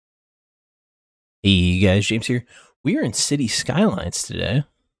Hey guys, James here. We are in Cities Skylines today.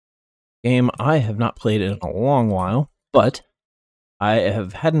 Game I have not played in a long while, but I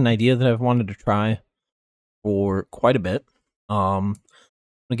have had an idea that I've wanted to try for quite a bit. I'm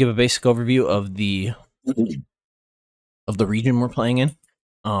gonna give a basic overview of the region we're playing in.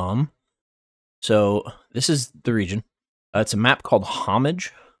 So this is the region. It's a map called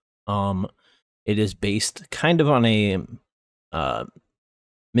Homage. It is based kind of on a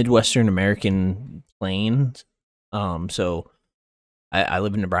Midwestern American plains. So I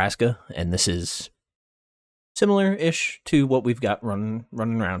live in Nebraska, and this is similar-ish to what we've got running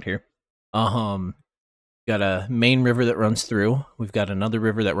around here. Got a main river that runs through. We've got another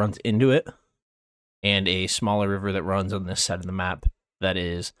river that runs into it, and a smaller river that runs on this side of the map. That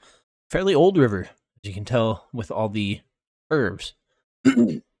is a fairly old river, as you can tell with all the curves.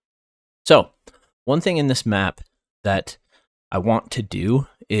 So, one thing in this map that I want to do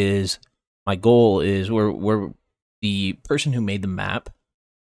is, my goal is where the person who made the map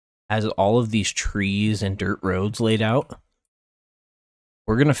has all of these trees and dirt roads laid out.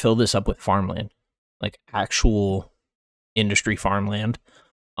 We're going to fill this up with farmland, like actual industry farmland.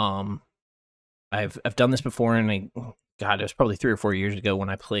 I've done this before, and it was probably 3 or 4 years ago when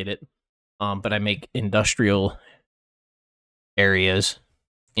I played it. But I make industrial areas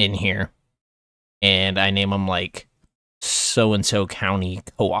in here, and I name them like so-and-so county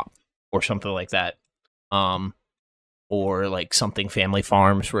co-op or something like that. Or like something family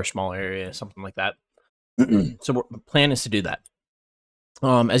farms for a small area, something like that. So the plan is to do that.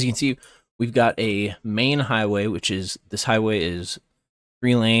 As you can see, we've got a main highway, which is, this highway is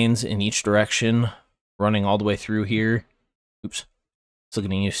 3 lanes in each direction, running all the way through here. Oops, still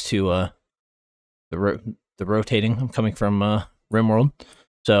getting used to the rotating. I'm coming from RimWorld,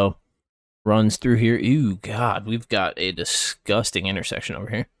 so runs through here. Ooh, God, we've got a disgusting intersection over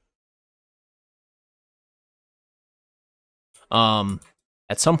here.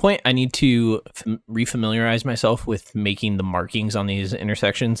 At some point, I need to refamiliarize myself with making the markings on these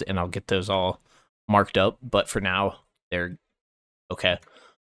intersections, and I'll get those all marked up. But for now, they're okay.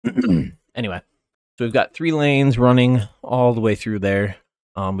 Anyway, so we've got 3 lanes running all the way through there.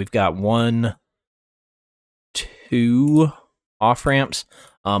 We've got 1, 2 off ramps.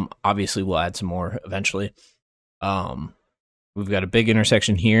 Obviously, we'll add some more eventually. We've got a big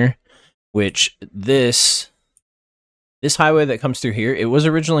intersection here, which this highway that comes through here, it was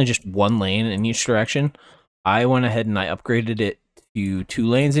originally just 1 lane in each direction. I went ahead and I upgraded it to 2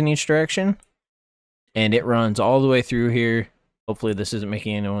 lanes in each direction, and it runs all the way through here. Hopefully this isn't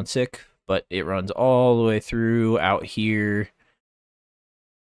making anyone sick, but it runs all the way through out here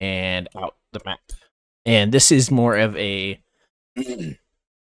and out the map. And this is more of a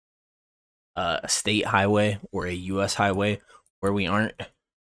state highway or a US highway, where we aren't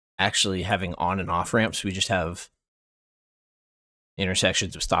actually having on and off ramps. We just have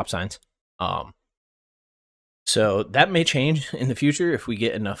intersections with stop signs. So that may change in the future if we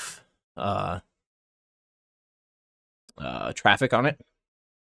get enough traffic on it.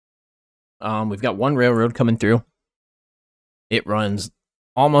 We've got 1 railroad coming through. It runs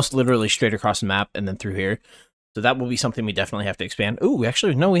almost literally straight across the map and then through here. So that will be something we definitely have to expand. Ooh,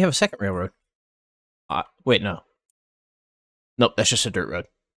 actually, no, we have a 2nd railroad. Wait, no. Nope, that's just a dirt road.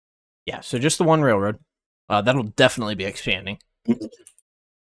 Yeah, so just the 1 railroad. That'll definitely be expanding.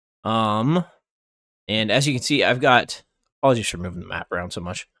 And as you can see, I've got, apologies for moving the map around so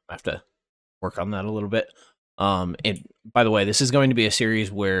much. I have to work on that a little bit. And by the way, this is going to be a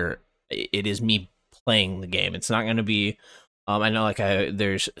series where it is me playing the game. It's not going to be, I know like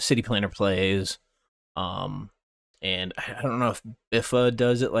there's City Planner plays, and I don't know if Biffa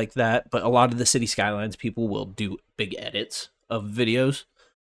does it like that, but a lot of the City Skylines people will do big edits of videos.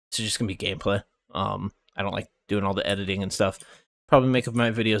 It's just going to be gameplay. I don't like doing all the editing and stuff. Probably make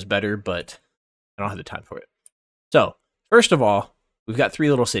my videos better, but I don't have the time for it. So, first of all, we've got 3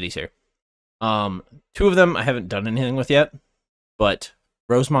 little cities here. 2 of them I haven't done anything with yet, but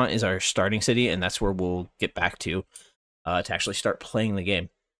Rosemont is our starting city, and that's where we'll get back to actually start playing the game.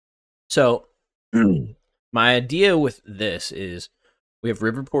 So, my idea with this is, we have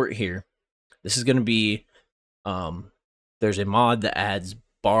Riverport here. This is going to be, there's a mod that adds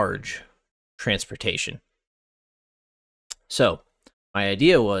barge transportation. So, my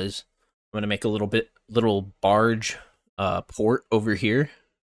idea was, I'm going to make a little barge port over here,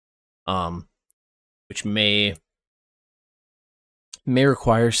 which may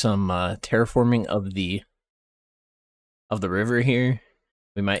require some terraforming of the river here.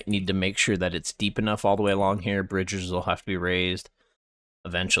 We might need to make sure that it's deep enough all the way along here. Bridges will have to be raised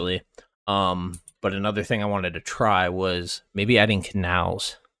eventually. But another thing I wanted to try was maybe adding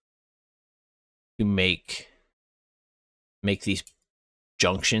canals to make these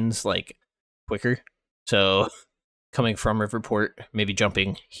junctions like quicker. So coming from Riverport, maybe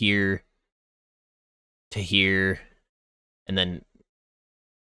jumping here to here, and then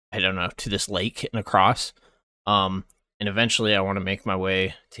I don't know, to this lake and across. And eventually I want to make my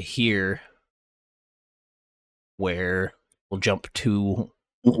way to here, where we'll jump to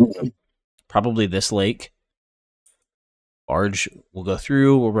probably this lake. Barge will go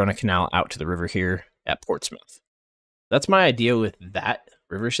through, we'll run a canal out to the river here at Portsmouth. That's my idea with that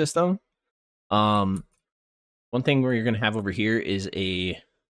river system. One thing where you're going to have over here is a,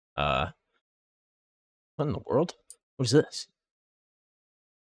 what in the world? What is this?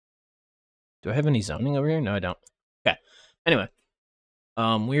 Do I have any zoning over here? No, I don't. Okay. Anyway,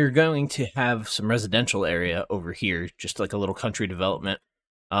 we're going to have some residential area over here, just like a little country development.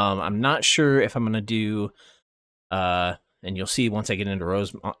 I'm not sure if I'm going to do, and you'll see once I get into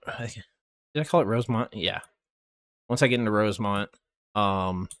Rosemont. Did I call it Rosemont? Yeah. Once I get into Rosemont,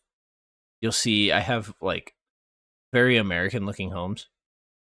 you'll see I have like very American looking homes.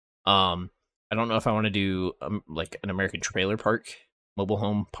 I don't know if I want to do like an American trailer park, mobile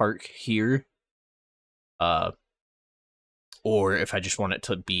home park here, or if I just want it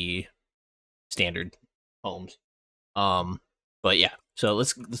to be standard homes. But yeah, so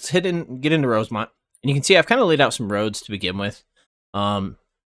let's get into Rosemont, and you can see I've kind of laid out some roads to begin with.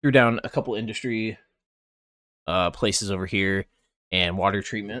 Threw down a couple industry places over here and water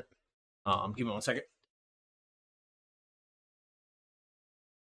treatment. Give me 1 second.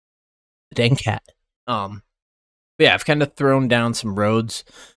 Dang cat. But yeah, I've kind of thrown down some roads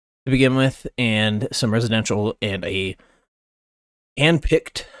to begin with, and some residential, and a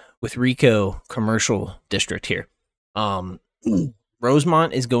handpicked with RICO commercial district here.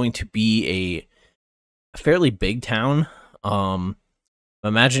 Rosemont is going to be a fairly big town. I'm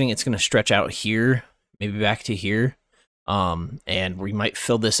imagining it's going to stretch out here, maybe back to here. And we might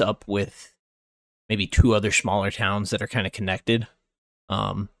fill this up with maybe 2 other smaller towns that are kind of connected,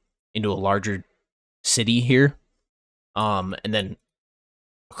 into a larger city here. And then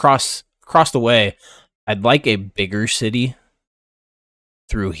across the way, I'd like a bigger city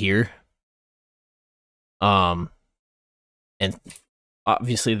through here. And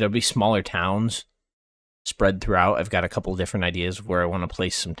obviously there'll be smaller towns spread throughout. I've got a couple different ideas of where I want to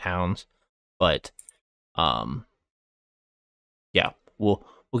place some towns, but yeah, we'll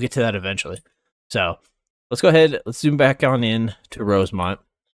get to that eventually. So let's go ahead. Let's zoom back on in to Rosemont.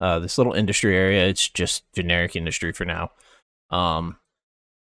 This little industry area, it's just generic industry for now.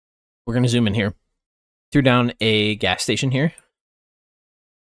 We're going to zoom in here. Threw down a gas station here.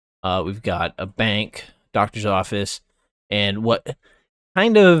 We've got a bank, doctor's office, and what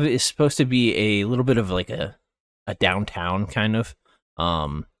kind of is supposed to be a little bit of like a downtown kind of,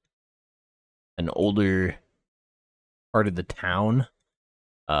 an older part of the town.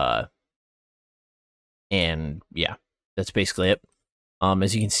 And yeah, that's basically it.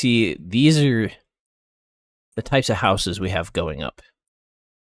 As you can see, these are the types of houses we have going up,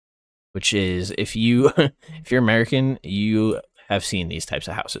 which is, if you're American, you have seen these types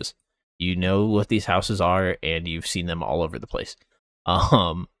of houses. You know what these houses are, and you've seen them all over the place.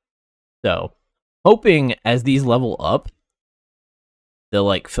 So hoping as these level up, they'll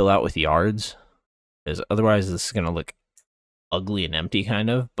like fill out with yards, because otherwise this is going to look ugly and empty kind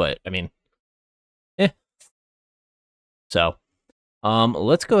of, but I mean, So,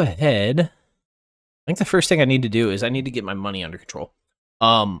 let's go ahead. I think the first thing I need to do is I need to get my money under control.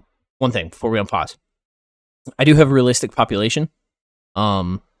 One thing before we unpause. I do have a realistic population.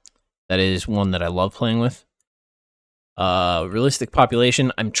 That is one that I love playing with. Realistic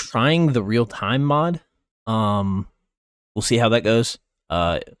population. I'm trying the real-time mod. We'll see how that goes.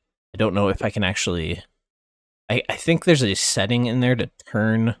 I don't know if I can actually... I think there's a setting in there to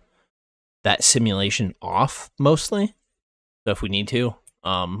turn that simulation off, mostly. So if we need to,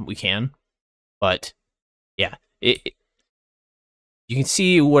 we can. But, yeah. You can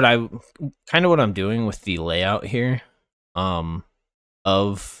see what I'm doing with the layout here.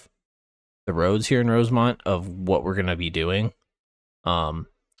 Of the roads here in Rosemont, of what we're going to be doing. I'm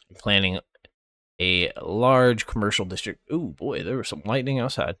planning a large commercial district. Ooh, boy, there was some lightning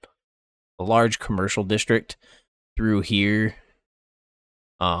outside. A large commercial district through here.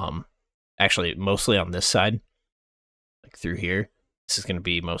 Actually, mostly on this side. Like through here. This is going to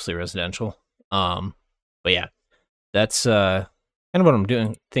be mostly residential. But yeah, that's kind of what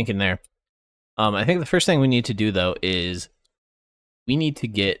I'm thinking there. I think the first thing we need to do, though, is we need to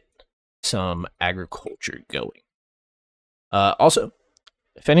get some agriculture going. Also,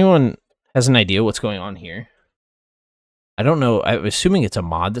 if anyone has an idea what's going on here, I don't know. I'm assuming it's a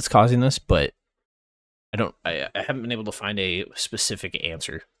mod that's causing this, but I haven't been able to find a specific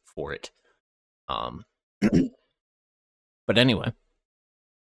answer for it. But anyway,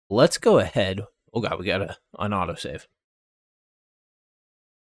 let's go ahead. Oh god, we got an autosave.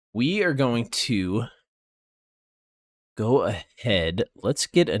 We are going to go ahead. Let's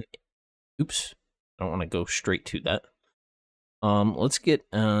get an. Oops, I don't want to go straight to that. Let's get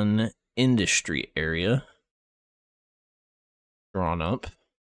an industry area drawn up.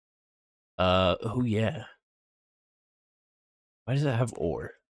 Oh yeah. Why does it have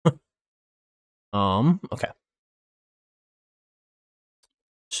ore? Okay.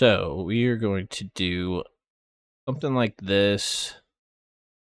 So we are going to do something like this.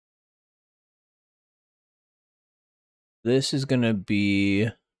 This is going to be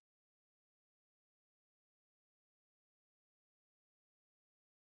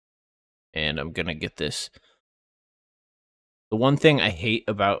and I'm going to get this. The one thing I hate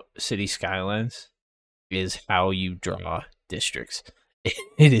about Cities Skylines is how you draw districts.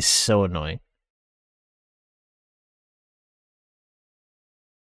 It is so annoying.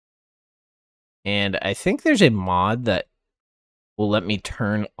 And I think there's a mod that will let me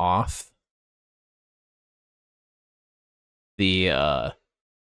turn off the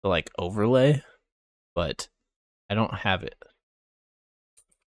like overlay, but I don't have it.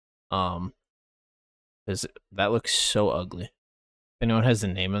 Because that looks so ugly. If anyone has the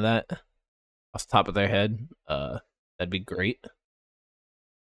name of that off the top of their head, that'd be great.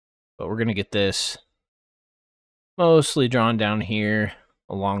 But we're gonna get this mostly drawn down here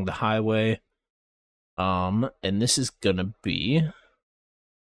along the highway. And this is gonna be,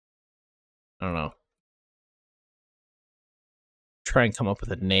 I don't know, try and come up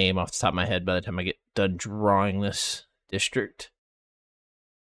with a name off the top of my head by the time I get done drawing this district.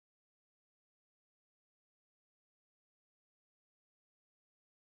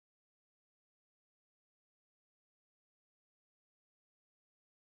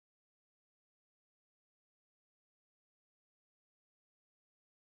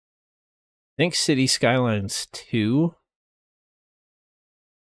 I think Cities Skylines 2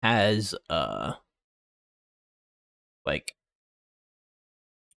 has like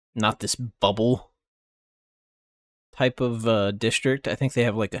not this bubble type of district. I think they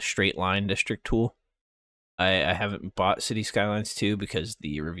have like a straight line district tool. I haven't bought Cities Skylines 2 because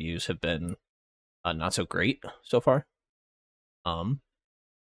the reviews have been not so great so far.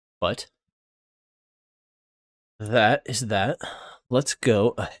 But that is that. Let's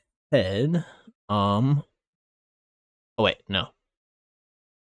go ahead. Oh wait, no.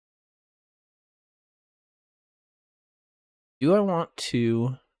 Do I want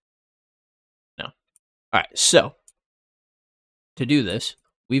to? No. All right, so to do this,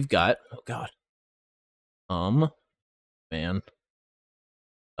 we've got, oh god. Man.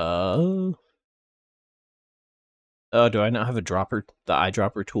 Oh, do I not have a dropper, the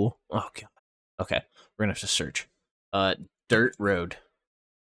eyedropper tool? Oh god. Okay, we're gonna have to search. Dirt road.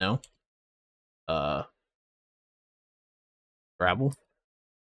 No. Gravel.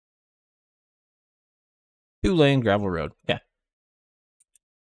 2-lane gravel road. Yeah.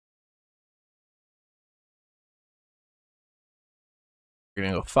 We're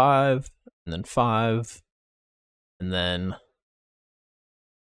gonna go 5, and then 5, and then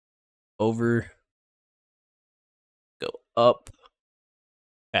over, go up.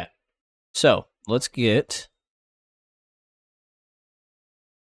 Okay. So let's get.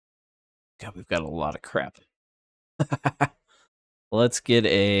 God, we've got a lot of crap. Let's get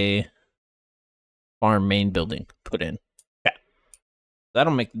a farm main building put in. Okay.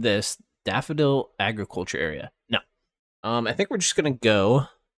 That'll make this daffodil agriculture area. No. I think we're just gonna go.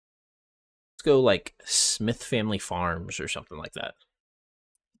 Let's go like Smith Family Farms or something like that.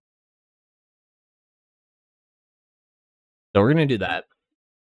 So we're gonna do that.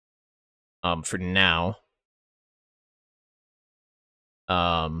 For now.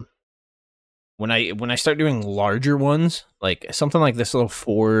 When I start doing larger ones, like something like this little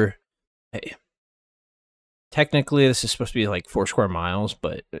 4. Hey, technically, this is supposed to be like 4 square miles,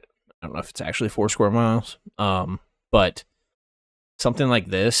 but I don't know if it's actually 4 square miles. But something like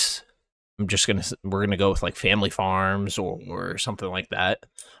this, we're gonna go with like family farms or something like that.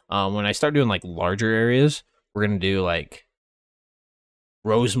 When I start doing like larger areas, we're gonna do like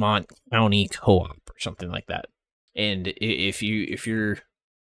Rosemont County Co-op or something like that. And if you're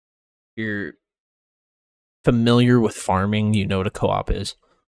familiar with farming, you know what a co-op is.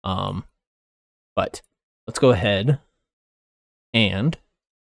 But let's go ahead and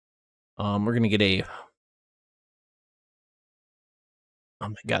we're gonna get a. Oh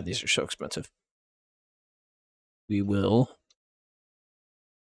my god, these are so expensive. We will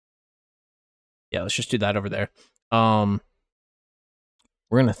Yeah, let's just do that over there. We're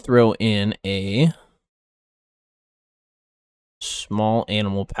gonna throw in a small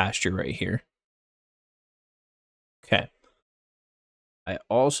animal pasture right here. Okay. I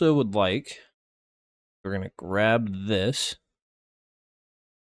also would like, we're gonna grab this.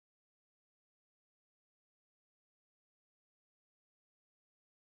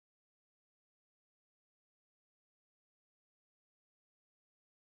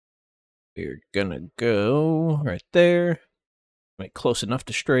 We're gonna go right there. Make close enough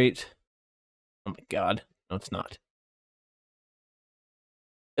to straight. Oh my god. No, it's not.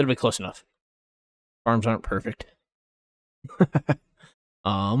 It'll be close enough. Farms aren't perfect.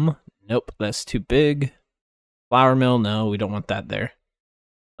 Nope, that's too big. Flour mill, no, we don't want that there.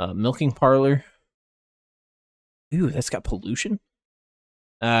 Milking parlor. Ooh, that's got pollution?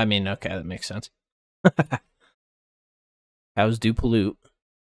 I mean, okay, that makes sense. Cows do pollute.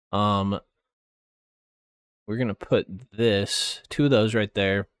 We're gonna put this, 2 of those right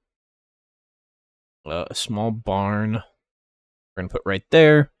there. A small barn. We're gonna put right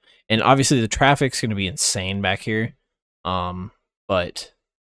there. And obviously the traffic's gonna be insane back here. But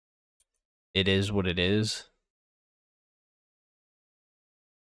it is what it is.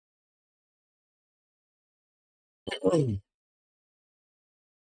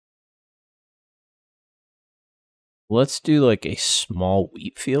 Let's do like a small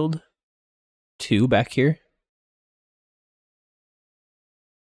wheat field. 2 back here.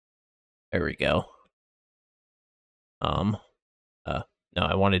 There we go. No,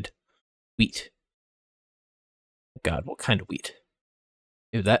 I wanted wheat. God, what kind of wheat?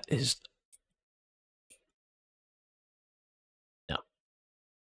 Dude, that is... No.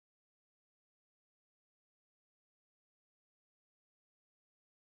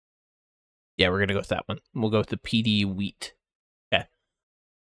 Yeah, we're gonna go with that one. We'll go with the PD wheat. Okay.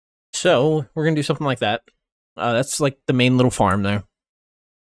 So, we're gonna do something like that. That's like the main little farm there.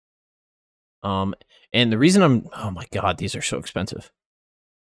 And the reason I'm... Oh my god, these are so expensive.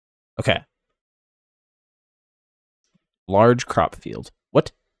 Okay. Large crop field.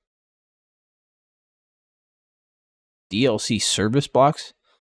 What? DLC service blocks?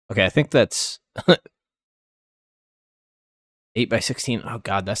 Okay, I think that's 8 by 16. Oh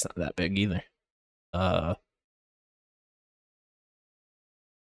god, that's not that big either.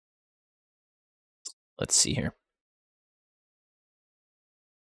 Let's see here.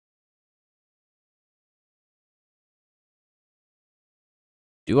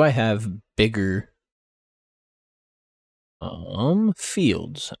 Do I have bigger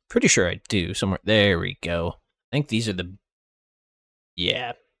fields? Pretty sure I do. Somewhere. There we go. I think these are the...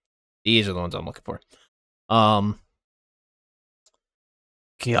 Yeah. These are the ones I'm looking for. God,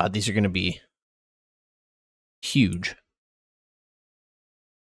 these are going to be huge.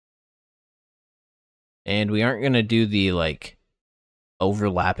 And we aren't going to do the, like,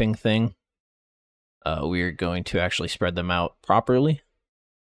 overlapping thing. We're going to actually spread them out properly.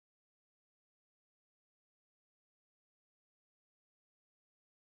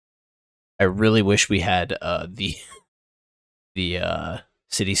 I really wish we had the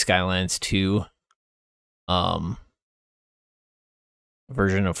Cities Skylines 2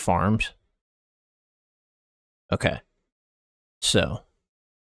 version of farms. Okay. So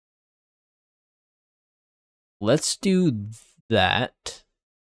let's do that.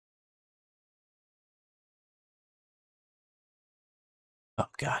 Oh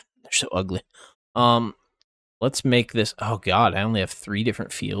god, they're so ugly. Let's make this... Oh god, I only have 3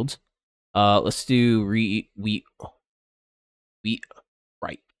 different fields. Let's do wheat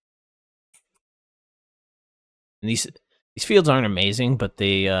right. And these fields aren't amazing, but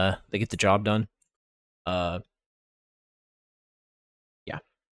they get the job done. Yeah.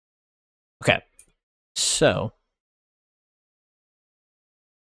 Okay. So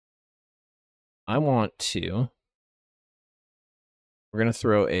I want to... We're gonna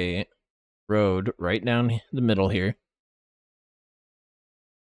throw a road right down the middle here.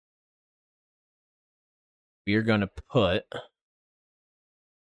 We are going to put...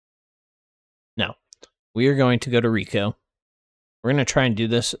 No. We are going to go to RICO. We're going to try and do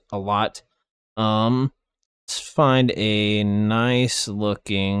this a lot. Let's find a nice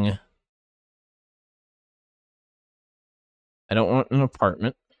looking... I don't want an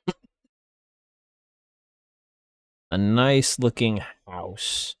apartment. A nice looking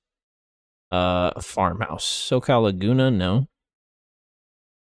house. A farmhouse. SoCal Laguna, no.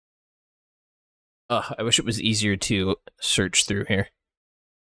 I wish it was easier to search through here.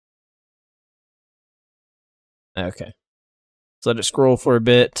 Okay. Let's let it scroll for a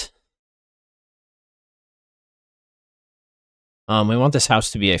bit. We want this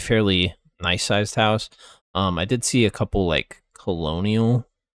house to be a fairly nice sized house. I did see a couple like colonial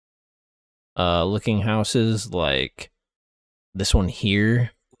looking houses, like this one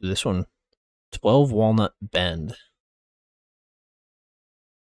here. This one, 12 Walnut Bend.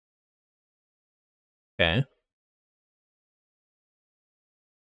 Okay.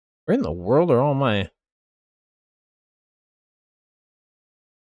 Where in the world are all my...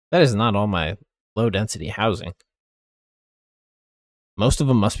 That is not all my low density housing. Most of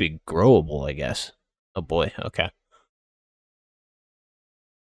them must be growable, I guess. Oh boy, okay.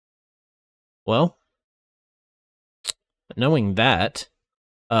 Well, knowing that,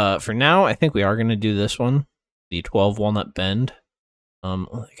 for now, I think we are going to do this one, the 12 Walnut Bend. I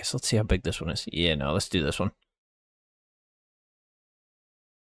guess let's see how big this one is. Yeah, no, let's do this one.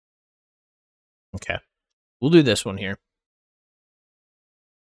 Okay, we'll do this one here.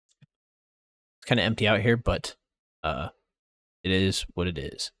 It's kind of empty out here, but it is what it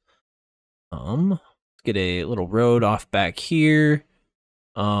is. Let's get a little road off back here.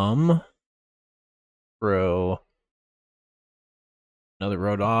 Throw another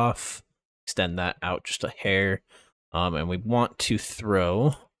road off. Extend that out just a hair. And we want to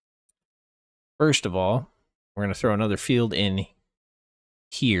throw, first of all, we're going to throw another field in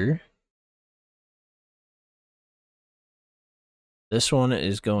here. This one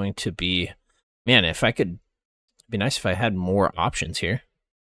is going to be, man, if I could, it'd be nice if I had more options here.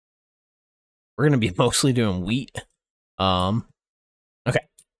 We're going to be mostly doing wheat. Okay,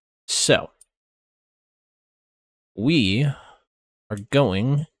 so we are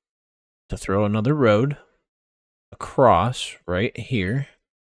going to throw another road across right here.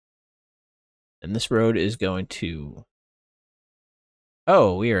 And this road is going to...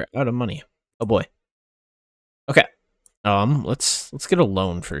 Oh, we are out of money. Oh boy. Okay. Let's get a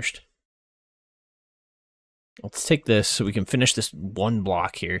loan first. Let's take this so we can finish this one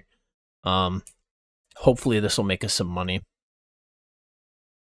block here. Hopefully this will make us some money.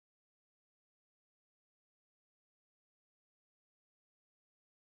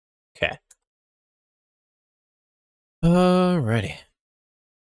 Okay. Alrighty.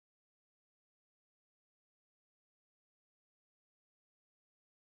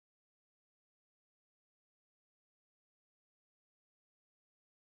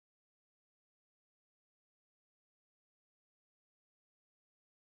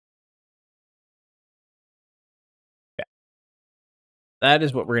 Okay. That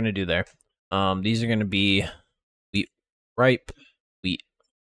is what we're gonna do there. These are gonna be wheat ripe, wheat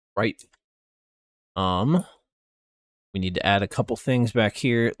ripe. We need to add a couple things back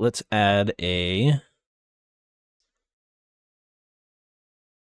here. Let's add a...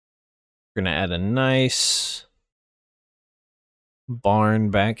 We're going to add a nice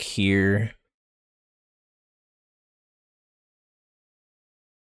barn back here.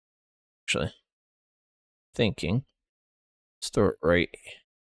 Actually, thinking. Store it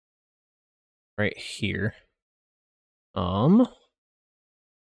right here.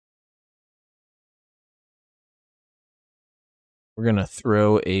 We're going to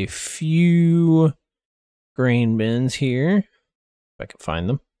throw a few grain bins here, if I can find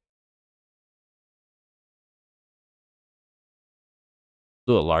them.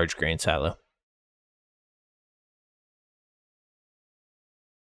 Do a large grain silo.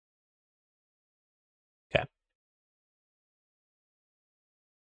 Okay.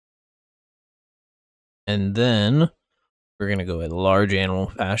 And then we're going to go with a large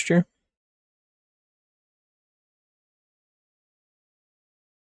animal pasture.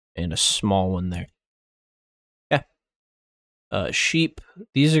 And a small one there. Yeah. Sheep.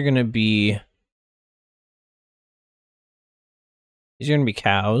 These are going to be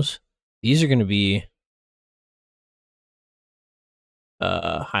cows. These are going to be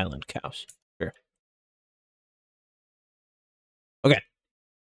Highland cows. Sure. Okay.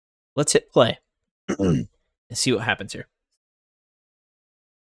 Let's hit play and see what happens here.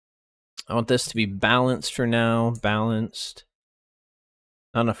 I want this to be balanced for now. Balanced.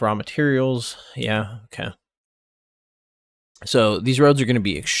 Not enough raw materials. Yeah, okay. So these roads are going to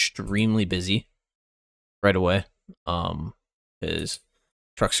be extremely busy right away. Because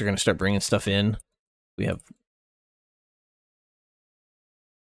trucks are going to start bringing stuff in. We have...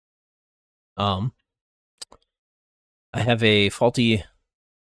 I have a faulty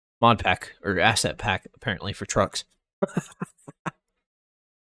mod pack, or asset pack, apparently, for trucks. What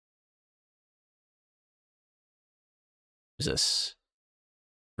is this?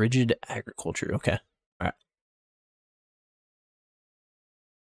 Rigid agriculture. Okay. All right.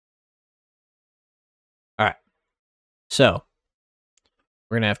 All right. So,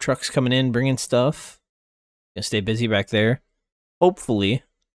 we're going to have trucks coming in, bringing stuff. Gonna stay busy back there. Hopefully,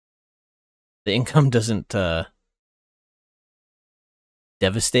 the income doesn't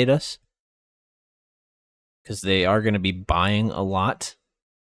devastate us, because they are going to be buying a lot.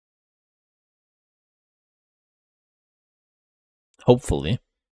 Hopefully.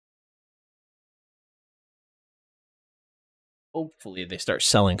 Hopefully they start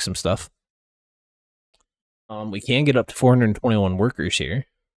selling some stuff. We can get up to 421 workers here.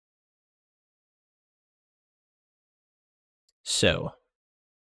 So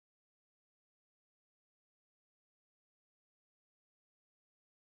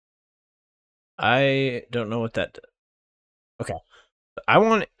I don't know what that. Okay, I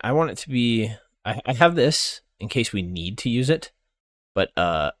want it to be. I have this in case we need to use it, but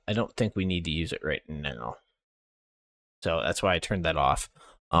I don't think we need to use it right now. So that's why I turned that off.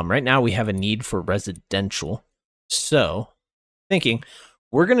 Right now we have a need for residential. So thinking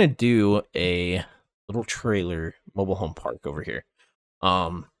we're gonna do a little trailer mobile home park over here.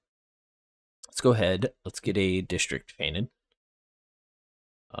 Let's go ahead. Let's get a district painted.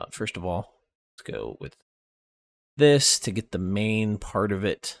 First of all, let's go with this to get the main part of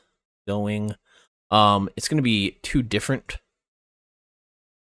it going. It's going to be two different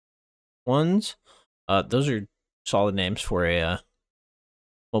ones. Those are solid names for a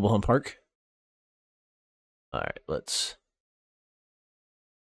mobile home park. All right, let's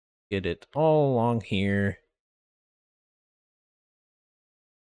get it all along here.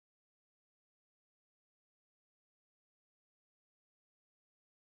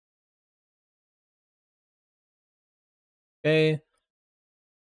 Okay.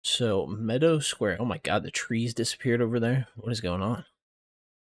 So Meadow Square. Oh my god, the trees disappeared over there. What is going on?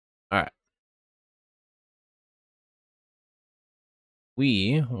 All right.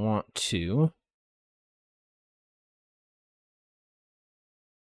 We want to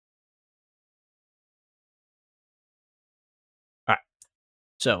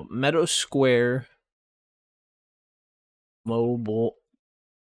So, Meadow Square mobile.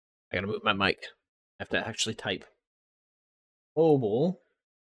 I gotta move my mic. I have to actually type. Mobile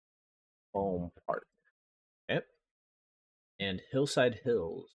home park. Okay. And Hillside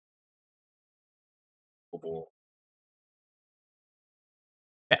Hills. Mobile.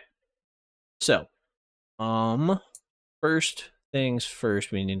 Okay. So, first things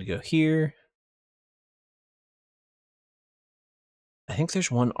first, we need to go here. I think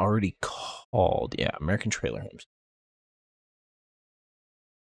there's one already called, yeah, American Trailer Homes.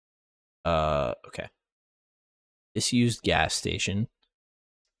 Okay. Disused gas station.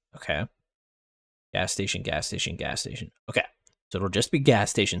 Okay. Gas station, gas station, gas station. Okay. So it'll just be gas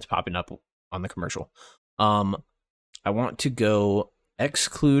stations popping up on the commercial. I want to go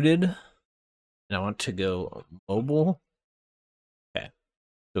excluded, and I want to go mobile. Okay.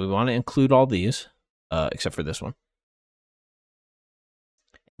 So we want to include all these, except for this one.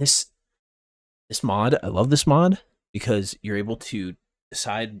 This mod, I love this mod because you're able to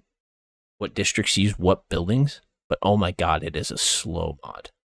decide what districts use what buildings, but oh my god, it is a slow mod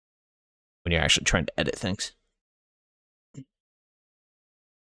when you're actually trying to edit things.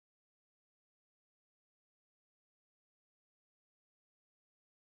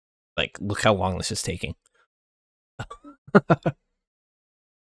 Like, look how long this is taking. And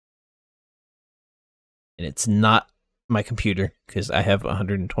it's not my computer because I have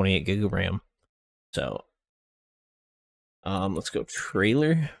 128 gig of RAM. So, let's go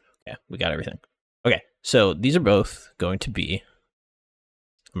trailer. Okay, we got everything. Okay, so these are both going to be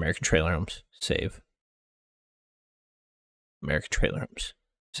American Trailer Homes. Save. American Trailer Homes.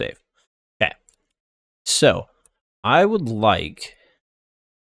 Save. Okay. So, I would like.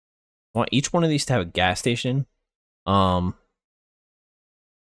 I want each one of these to have a gas station.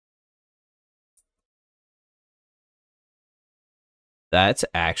 That's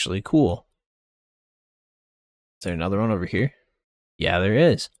actually cool. Is there another one over here? Yeah, there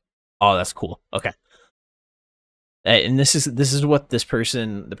is. Oh, that's cool. Okay. And this is what the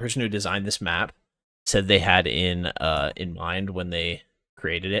person who designed this map said they had in mind when they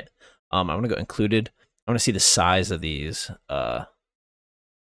created it. I want to go included. I want to see the size of these.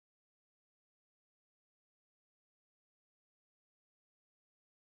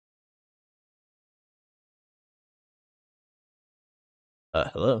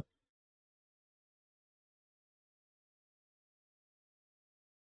 Hello.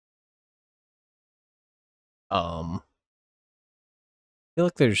 I feel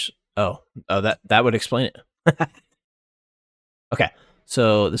like there's. Oh, that would explain it. Okay,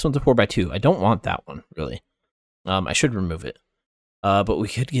 so this one's a 4x2. I don't want that one really. I should remove it. But we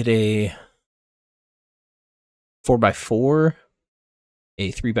could get a 4x4,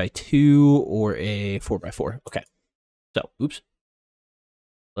 a 3x2, or a 4x4. Okay. So, oops.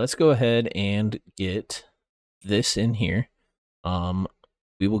 let's go ahead and get this in here.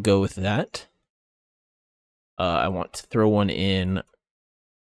 We will go with that. I want to throw one in.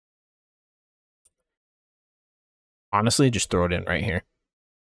 Honestly, just throw it in right here.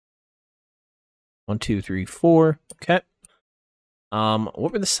 1, 2, 3, 4. Okay.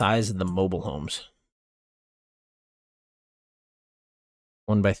 What were the size of the mobile homes?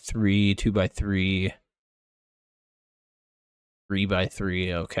 1 by 3, 2 by 3, 3 by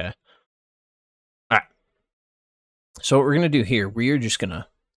 3. Okay. All right. So what we're gonna do here, we're just gonna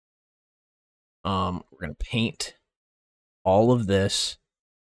we're gonna paint all of this,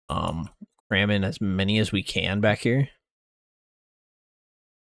 cram in as many as we can back here.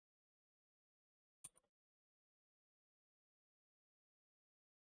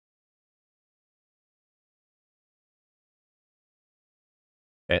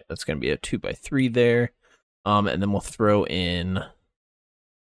 Okay, that's gonna be a 2 by 3 there. And then we'll throw in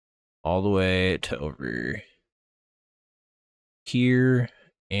all the way to over here,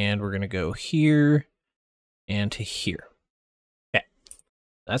 and we're gonna go here and to here. Okay,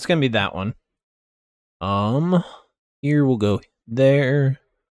 that's gonna be that one. Here we'll go there,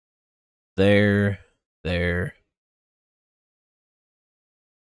 there, there.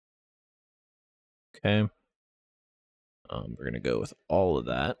 Okay. We're gonna go with all of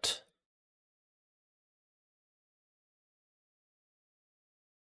that.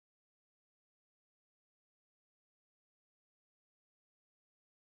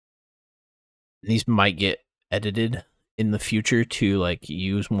 These might get edited in the future to like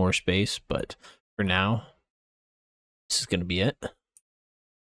use more space, but for now, this is gonna be it.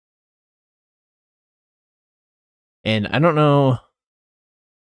 And I don't know.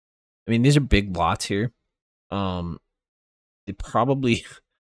 I mean, these are big lots here. They probably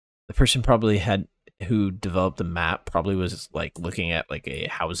the person probably had who developed the map probably was like looking at like a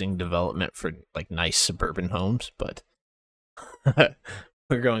housing development for like nice suburban homes, but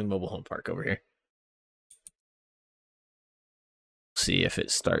we're going mobile home park over here. See if it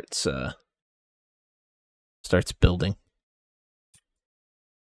starts building.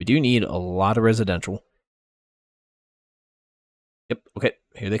 We do need a lot of residential. Yep. Okay.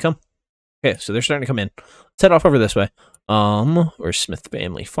 Here they come. Okay, so they're starting to come in. Let's head off over this way. Where's Smith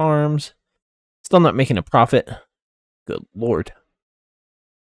Family Farms? Still not making a profit. Good lord.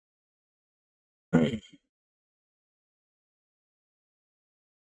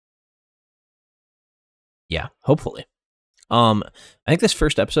 Yeah, hopefully. I think this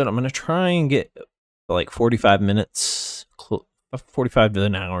first episode I'm gonna try and get like 45 minutes, 45 to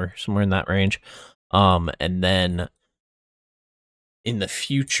an hour, somewhere in that range. And then in the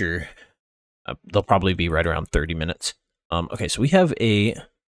future, they'll probably be right around 30 minutes. Okay, so we have a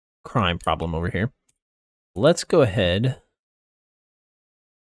crime problem over here. Let's go ahead.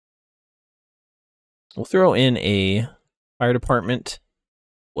 We'll throw in a fire department.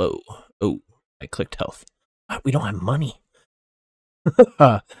 Whoa. Oh, I clicked health. We don't have money.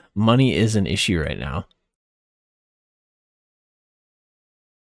 Money is an issue right now.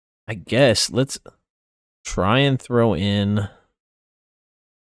 I guess let's try and throw in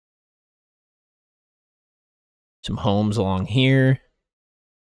some homes along here.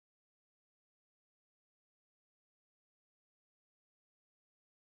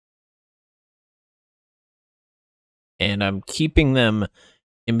 And I'm keeping them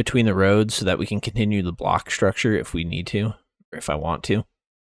in between the roads so that we can continue the block structure if we need to, or if I want to.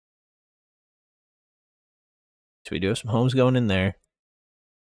 So we do have some homes going in there.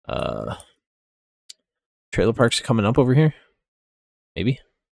 Trailer parks coming up over here. Maybe.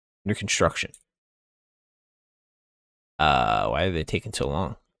 Under construction. Why are they taking so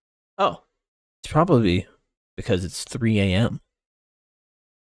long? Oh, it's probably because it's 3 a.m.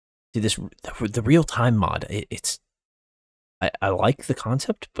 See, the real time mod, I like the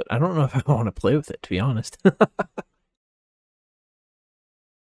concept, but I don't know if I want to play with it, to be honest.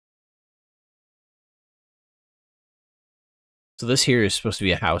 So this here is supposed to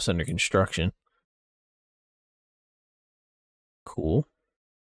be a house under construction. Cool.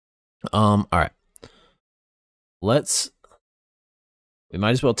 All right. We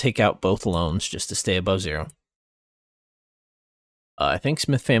might as well take out both loans just to stay above zero. I think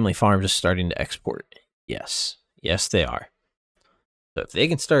Smith Family Farms is starting to export. Yes. Yes, they are. So if they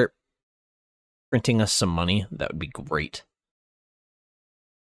can start printing us some money, that would be great.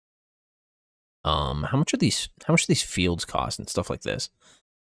 How much do these fields cost and stuff like this?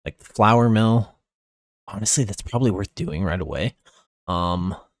 Like the flour mill. Honestly, that's probably worth doing right away.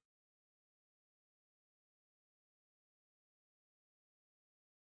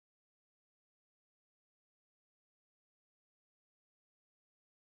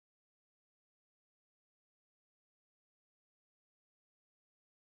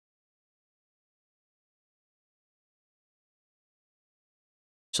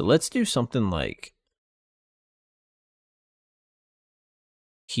 So let's do something like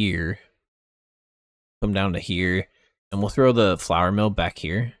here. Come down to here, and we'll throw the flour mill back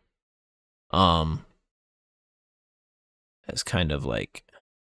here. As kind of like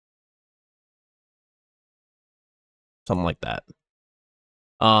something like that.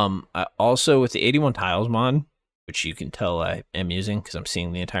 I also with the 81 tiles mod, which you can tell I am using because I'm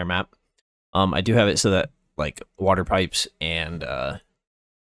seeing the entire map. I do have it so that like water pipes and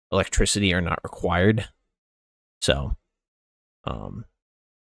electricity are not required. So,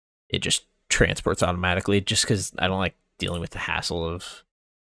 it just transports automatically just because I don't like dealing with the hassle of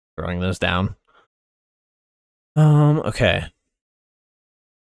throwing those down. Okay.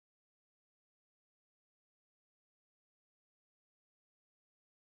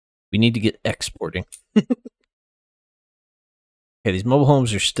 We need to get exporting. Okay, these mobile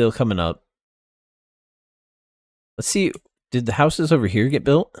homes are still coming up. Let's see. Did the houses over here get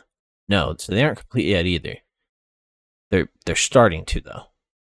built? No, so they aren't complete yet either. They're starting to though.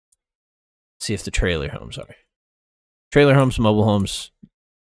 Let's see if the trailer homes are. Trailer homes, mobile homes.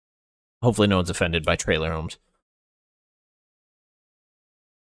 Hopefully no one's offended by trailer homes.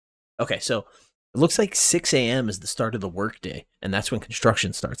 Okay, so it looks like 6 a.m. is the start of the workday, and that's when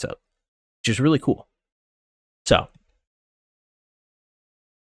construction starts up, which is really cool. So,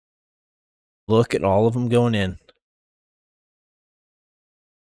 look at all of them going in.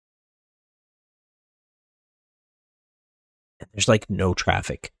 And there's like no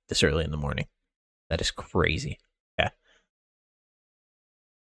traffic this early in the morning. That is crazy. Yeah.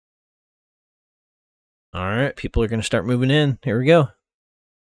 All right, people are going to start moving in. Here we go.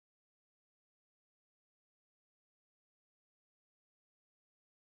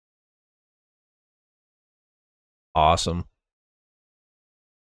 Awesome.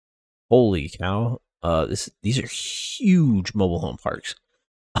 Holy cow. These are huge mobile home parks.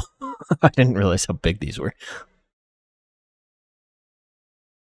 I didn't realize how big these were.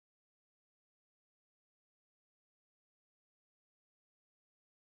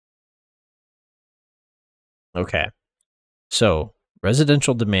 Okay. So,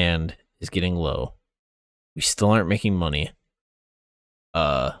 residential demand is getting low. We still aren't making money.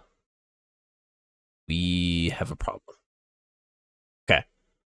 We have a problem. Okay.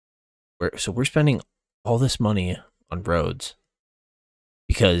 We're spending all this money on roads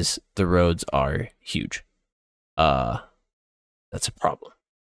because the roads are huge. That's a problem.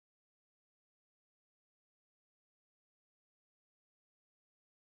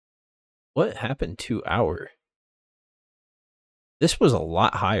 What happened to our? This was a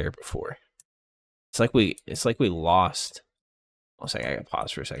lot higher before. It's like we lost. One second, I gotta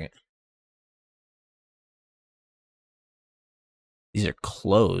pause for a second. These are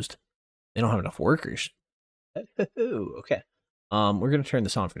closed. They don't have enough workers. Okay. We're gonna turn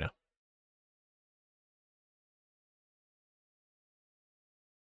this on for now.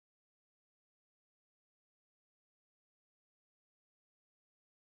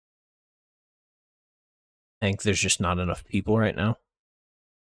 I think there's just not enough people right now.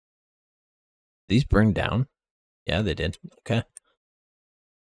 These burned down. Yeah, they did. Okay.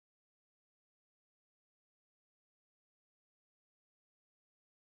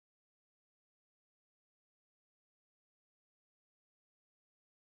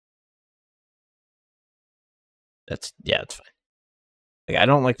 It's fine. Like, I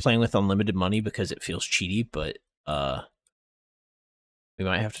don't like playing with unlimited money because it feels cheaty, but we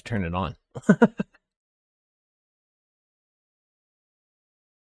might have to turn it on.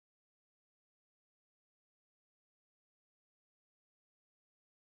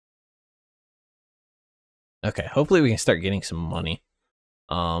 Okay, hopefully we can start getting some money.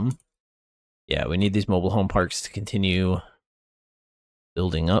 Yeah, we need these mobile home parks to continue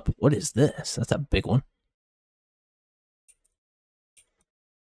building up. What is this? That's a big one.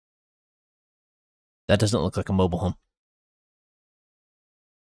 That doesn't look like a mobile home.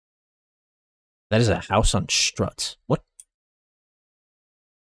 That is a house on struts. What?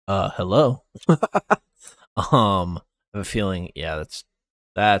 Hello? I have a feeling, yeah,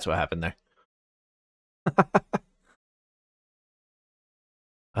 that's what happened there.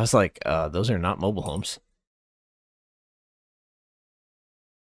 I was like, those are not mobile homes.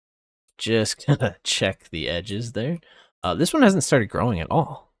 Just gonna check the edges there. This one hasn't started growing at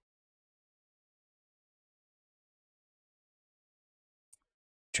all.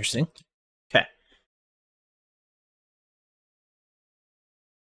 Interesting. Okay.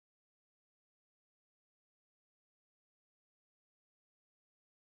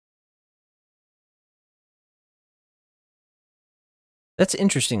 That's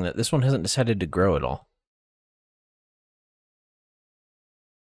interesting that this one hasn't decided to grow at all.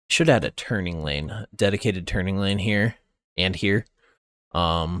 Should add a turning lane, dedicated turning lane here and here.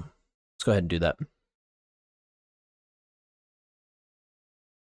 Let's go ahead and do that.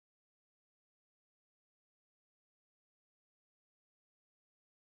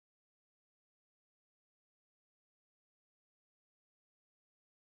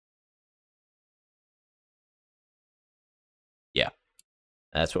 Yeah,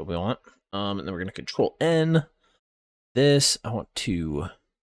 that's what we want. And then we're gonna Control N. This I want to.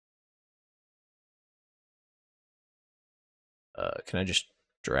 Can I just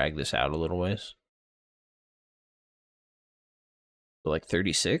drag this out a little ways? So like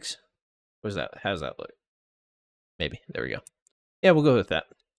 36. What is that? How does that look? Maybe. There we go. Yeah, we'll go with that.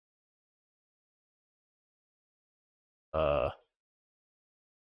 There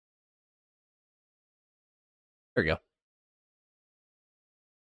we go.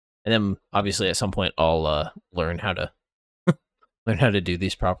 And then obviously at some point I'll learn how to learn how to do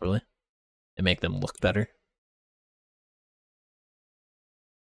these properly and make them look better.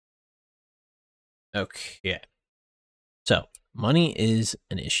 Okay. So money is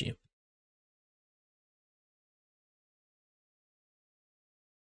an issue.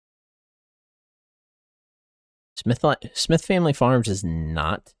 Smith Family Farms is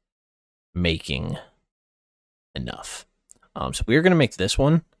not making enough. So we're going to make this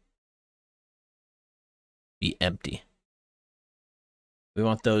one be empty. We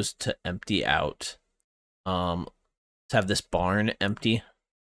want those to empty out. Let's have this barn empty.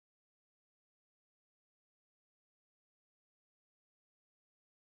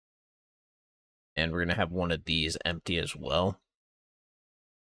 And we're going to have one of these empty as well.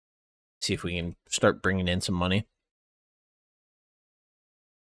 See if we can start bringing in some money.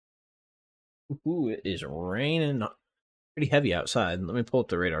 Ooh, it is raining pretty heavy outside. Let me pull up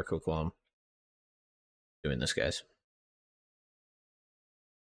the radar quick while I'm doing this, guys.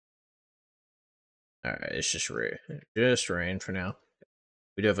 All right, it's just rain for now.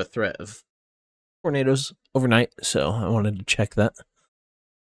 We do have a threat of tornadoes overnight, so I wanted to check that.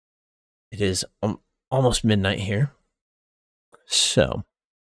 It is almost midnight here, so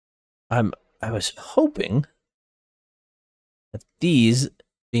I was hoping that these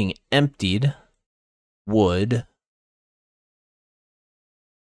being emptied would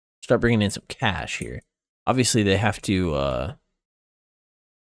start bringing in some cash here. Obviously, they have to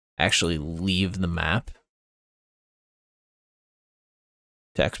actually leave the map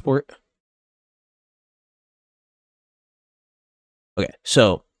to export. Okay,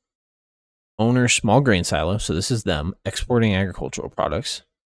 so owner small grain silo. So this is them exporting agricultural products.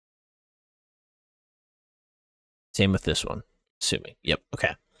 Same with this one, assuming. Yep,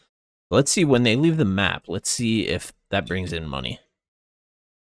 okay. Let's see when they leave the map. Let's see if that brings in money.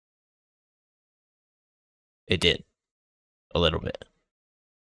 It did. A little bit.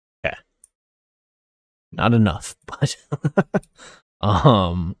 Okay. Not enough, but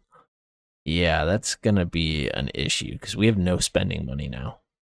yeah, that's gonna be an issue because we have no spending money now.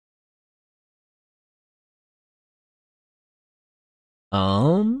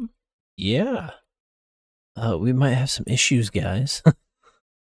 Yeah. We might have some issues, guys.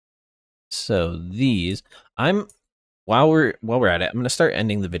 So these, while we're at it, I'm gonna start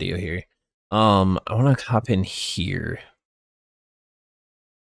ending the video here. I want to hop in here.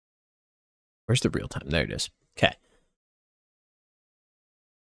 Where's the real time? There it is. Okay.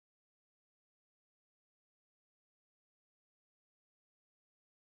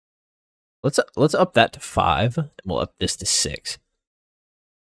 Let's up that to 5, and we'll up this to 6.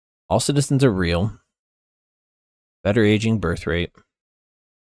 All citizens are real. Better aging birth rate.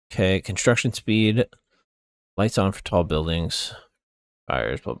 Okay, construction speed. Lights on for tall buildings.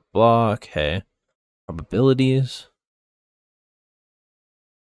 Fires, blah, blah, blah. Okay. Probabilities.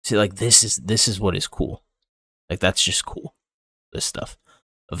 See, like, this is what is cool. Like, that's just cool. This stuff.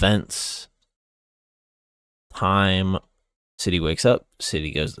 Events. Time. City wakes up.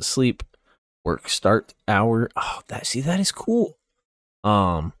 City goes to sleep. Work start hour. Oh, that is cool.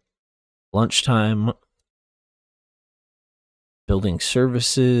 Lunchtime. Building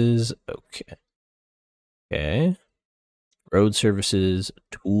services. Okay. Okay. Road services.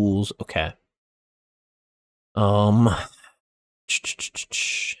 Tools. Okay. All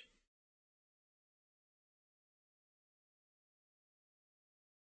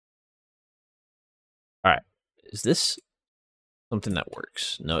right. Is this something that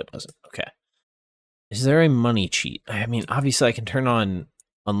works? No, it doesn't. Okay. Is there a money cheat? I mean, obviously I can turn on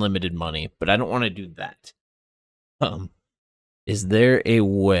unlimited money, but I don't want to do that. Is there a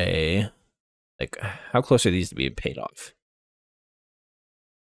way, like, how close are these to being paid off?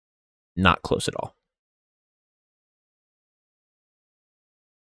 Not close at all.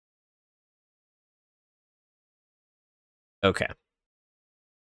 Okay.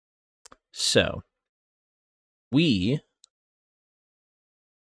 So I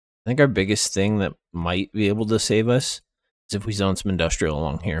think our biggest thing that might be able to save us is if we zone some industrial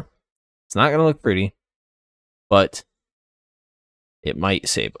along here. It's not going to look pretty, but it might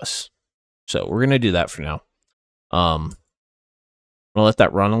save us. So we're going to do that for now. I'm going to let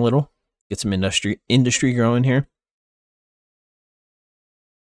that run a little, get some industry growing here.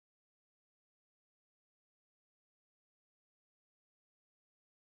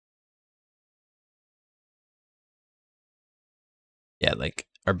 Yeah, like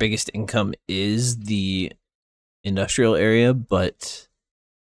our biggest income is the industrial area, but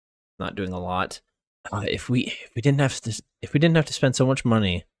not doing a lot. If we didn't have to spend so much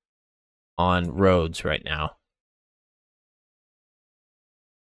money on roads right now,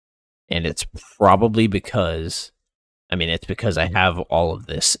 and it's probably because, it's because I have all of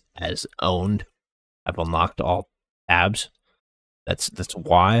this as owned. I've unlocked all tabs. That's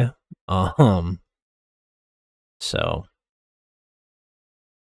why. So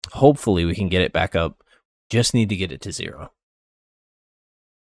hopefully we can get it back up. Just need to get it to 0.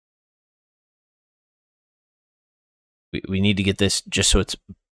 We need to get this just so it's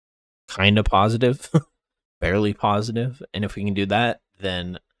kind of positive, barely positive. And if we can do that,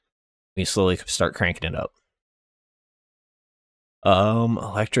 then we slowly start cranking it up.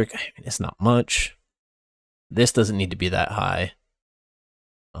 Electric, it's not much. This doesn't need to be that high.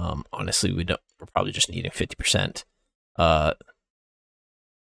 Honestly, we're probably just needing 50%.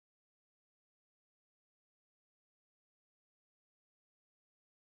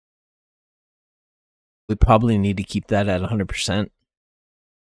 We probably need to keep that at 100%.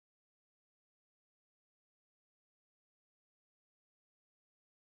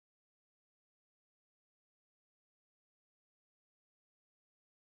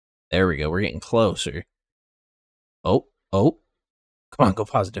 There we go. We're getting closer. Oh. Come on, go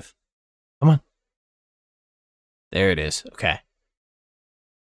positive. Come on. There it is. Okay.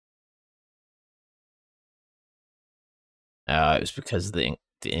 It was because of the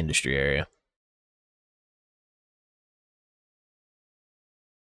industry area.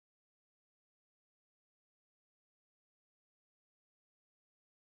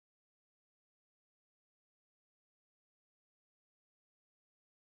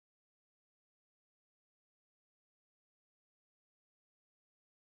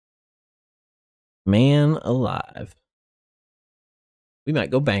 Man alive. We might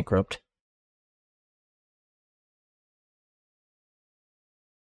go bankrupt.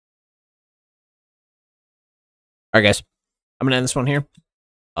 All right, guys. I'm gonna end this one here.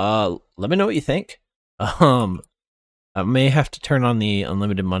 Let me know what you think. I may have to turn on the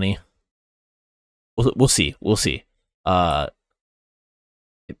unlimited money. We'll see. We'll see. It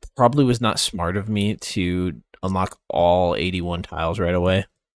probably was not smart of me to unlock all 81 tiles right away.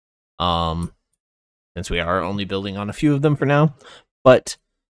 Since we are only building on a few of them for now, but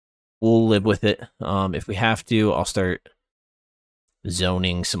we'll live with it. If we have to, I'll start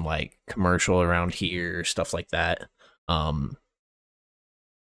zoning some like commercial around here, stuff like that.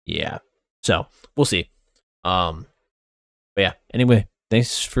 Yeah. So we'll see. But yeah. Anyway,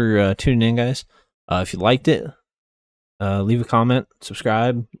 thanks for tuning in, guys. If you liked it, leave a comment,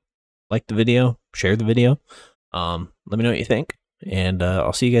 subscribe, like the video, share the video. Let me know what you think, and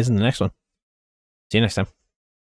I'll see you guys in the next one. See you next time.